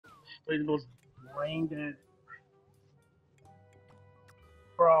playing those brain dead.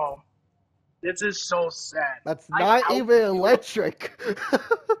 Bro, this is so sad. That's I not out- even electric.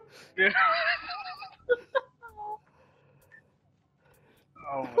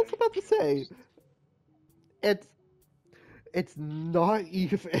 Oh I was my about to say, it's not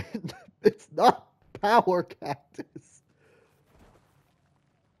even. It's not power cactus.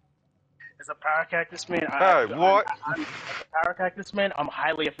 As a power cactus man, Hey, what? as a power cactus man, I'm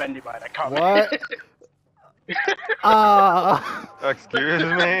highly offended by that comment. What? Excuse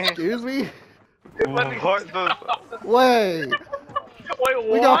me? Excuse me? Let me What the? Wait,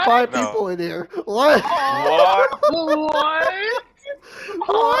 Wait, we got what? 5 No. people in here. What? What? What?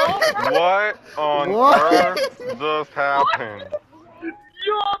 What? What on What? earth just happened?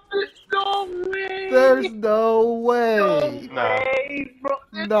 Yo, there's no way. There's no way. No No. way, bro.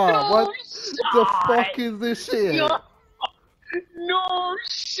 Nah, no what the shot. fuck is this shit? No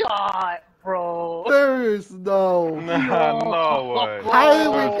shot, bro. There's no. No way. How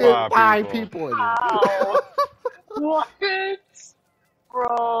did There's we get 5 5 people. people in How? here? What?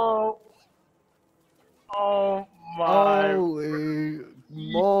 Bro. Oh my. Holy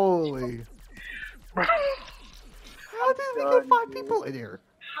moly. Bro. How did we get 5 people in here?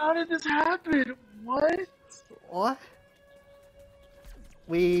 How did this happen? What? What?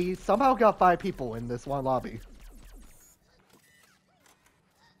 We somehow got 5 people in this one lobby.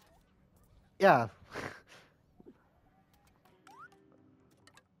 Yeah.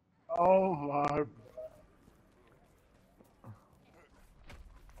 Oh my.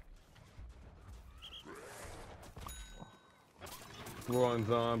 Run,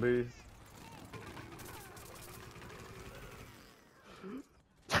 zombies.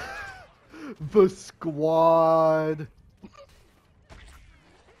 The squad.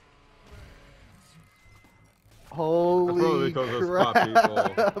 Holy That's probably because crap. there's 5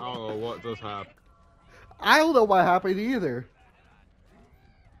 people. I don't know what just happened. I don't know what happened either.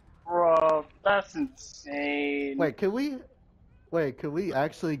 Bro, that's insane. Wait, can we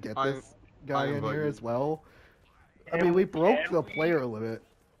actually get this guy in here as well? I mean, we broke the player limit.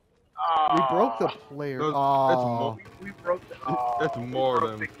 We broke the player. It's Aw. We broke the. It's more we broke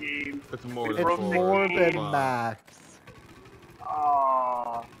than- the game. It's more We than broke It's the 4. more than game. max.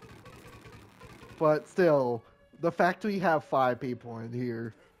 Aw. But still, the fact we have 5 people in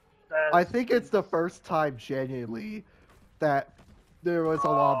here, That's I think it's the first time genuinely that there was a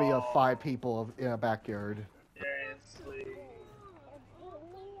lobby of 5 people in a backyard. seriously.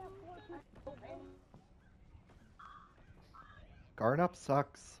 Garnup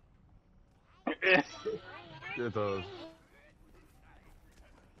sucks. It does.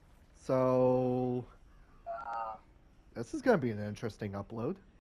 So, this is gonna be an interesting upload.